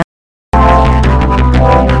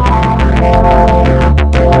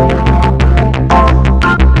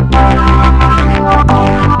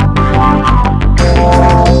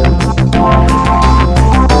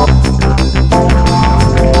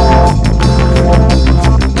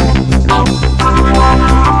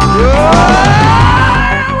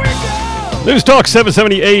News Talk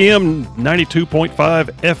 770 AM, 92.5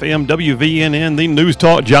 FM WVNN, the News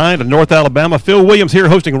Talk giant of North Alabama. Phil Williams here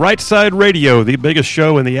hosting Right Side Radio, the biggest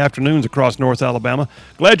show in the afternoons across North Alabama.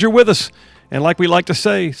 Glad you're with us. And like we like to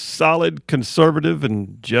say, solid, conservative,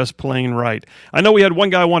 and just plain right. I know we had one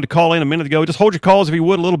guy wanted to call in a minute ago. Just hold your calls if you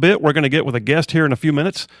would a little bit. We're going to get with a guest here in a few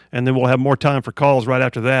minutes, and then we'll have more time for calls right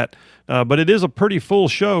after that. But it is a pretty full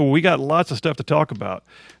show. We got lots of stuff to talk about.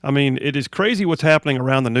 I mean, it is crazy what's happening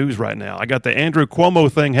around the news right now. I got the Andrew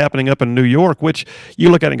Cuomo thing happening up in New York, which you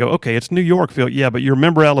look at it and go, okay, it's New York, Phil. Yeah, but you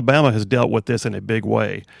remember Alabama has dealt with this in a big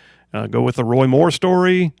way. Go with the Roy Moore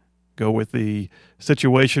story. Go with the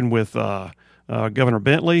situation with Governor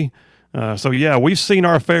Bentley. So yeah, we've seen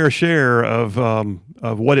our fair share of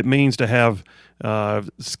what it means to have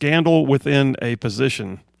scandal within a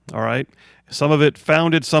position. All right, some of it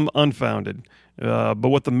founded, some unfounded. But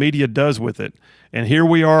what the media does with it, and here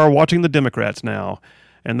we are watching the Democrats now,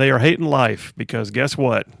 and they are hating life because guess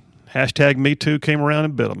what? Hashtag Me Too came around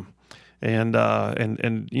and bit them,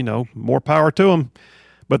 and you know, more power to them.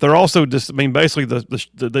 But they're also just, I mean, basically,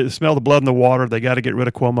 they smell the blood in the water. They got to get rid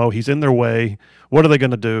of Cuomo. He's in their way. What are they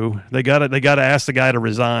going to do? They got to ask the guy to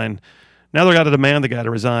resign. Now they got to demand the guy to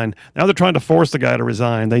resign. Now they're trying to force the guy to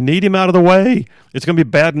resign. They need him out of the way. It's going to be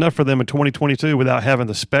bad enough for them in 2022 without having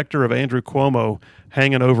the specter of Andrew Cuomo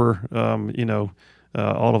hanging over,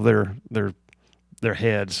 all of their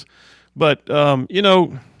heads. But you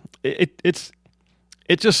know, it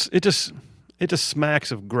just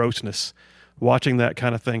smacks of grossness. Watching that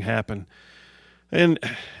kind of thing happen. And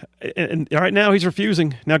right now he's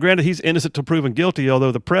refusing. Now, granted, he's innocent till proven guilty,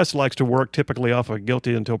 although the press likes to work typically off of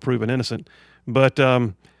guilty until proven innocent. But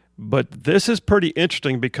this is pretty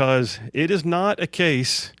interesting because it is not a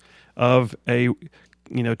case of a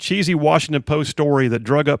cheesy Washington Post story that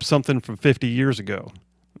drug up something from 50 years ago.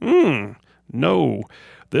 No.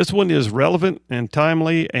 This one is relevant and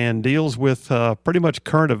timely and deals with pretty much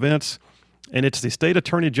current events. And it's the state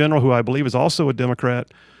attorney general, who I believe is also a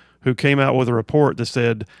Democrat, who came out with a report that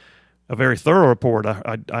said, a very thorough report.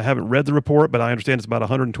 I haven't read the report, but I understand it's about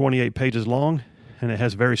 128 pages long, and it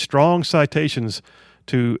has very strong citations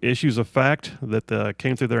to issues of fact that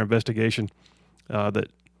came through their investigation that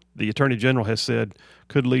the attorney general has said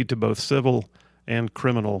could lead to both civil and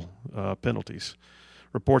criminal penalties.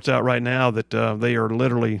 Reports out right now that they are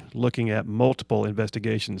literally looking at multiple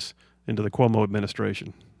investigations into the Cuomo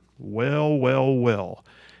administration. Well.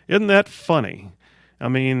 Isn't that funny? I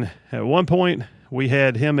mean, at one point, we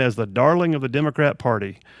had him as the darling of the Democrat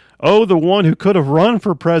Party. Oh, the one who could have run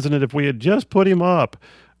for president if we had just put him up.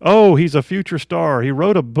 Oh, he's a future star. He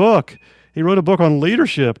wrote a book. He wrote a book on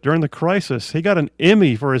leadership during the crisis. He got an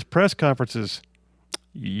Emmy for his press conferences.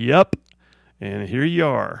 Yep. And here you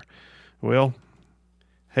are. Well,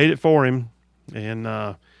 hate it for him. And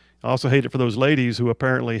I also hate it for those ladies who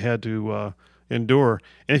apparently had to endure.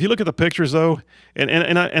 And if you look at the pictures, though,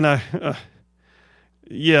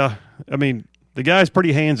 yeah, I mean, the guy's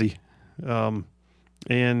pretty handsy, and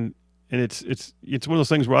it's one of those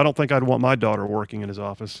things where I don't think I'd want my daughter working in his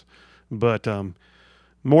office. But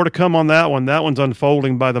more to come on that one. That one's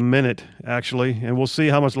unfolding by the minute, actually, and we'll see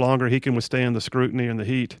how much longer he can withstand the scrutiny and the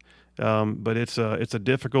heat. But it's a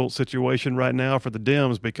difficult situation right now for the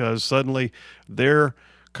Dems because suddenly their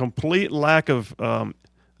complete lack of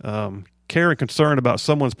care and concern about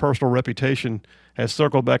someone's personal reputation has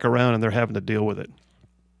circled back around, and they're having to deal with it.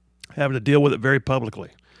 Having to deal with it very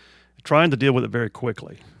publicly. Trying to deal with it very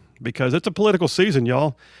quickly. Because it's a political season,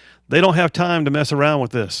 y'all. They don't have time to mess around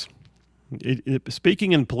with this.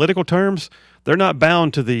 Speaking in political terms, they're not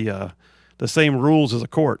bound to the same rules as a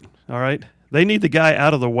court, all right? They need the guy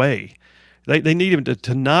out of the way. They need him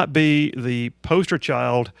to not be the poster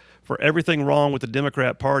child for everything wrong with the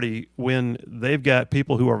Democrat Party when they've got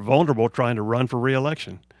people who are vulnerable trying to run for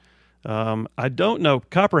re-election. I don't know.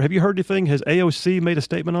 Copper, have you heard anything? Has AOC made a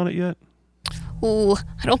statement on it yet? Ooh,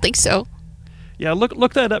 I don't think so. Yeah,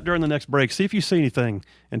 look that up during the next break. See if you see anything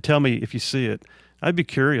and tell me if you see it. I'd be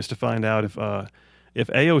curious to find out if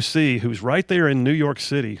AOC, who's right there in New York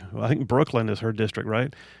City, I think Brooklyn is her district,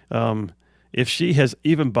 right? If she has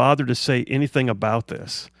even bothered to say anything about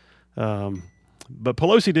this. But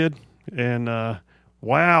Pelosi did, and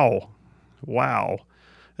wow.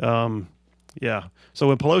 Yeah. So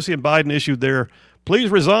when Pelosi and Biden issued their "please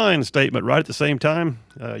resign" statement right at the same time,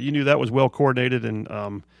 you knew that was well coordinated, and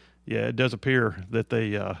yeah, it does appear that they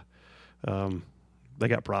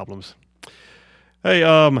got problems. Hey,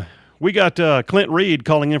 we got Clint Reed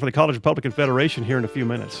calling in for the College Republican Federation here in a few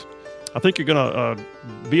minutes. I think you're going to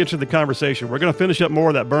be interested in the conversation. We're going to finish up more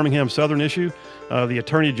of that Birmingham Southern issue, the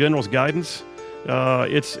Attorney General's guidance.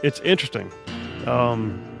 It's interesting.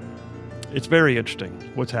 It's very interesting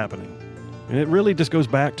what's happening. And it really just goes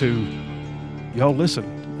back to, y'all listen,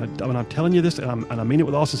 I'm telling you this, and I mean it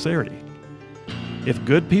with all sincerity. If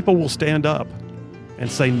good people will stand up and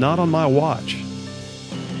say, not on my watch,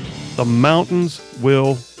 the mountains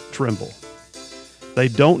will tremble. They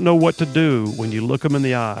don't know what to do when you look them in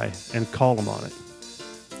the eye and call them on it.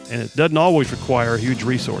 And it doesn't always require huge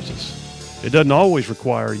resources. It doesn't always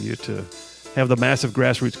require you to have the massive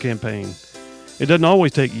grassroots campaign. It doesn't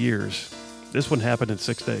always take years. This one happened in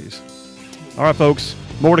 6 days. All right, folks,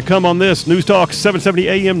 more to come on this. News Talk 770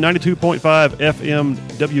 AM, 92.5 FM,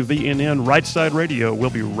 WVNN, Right Side Radio. We'll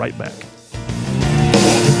be right back.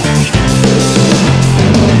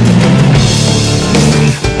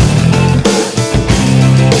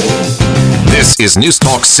 This is News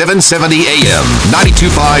Talk 770 AM,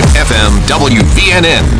 92.5 FM, WVNN.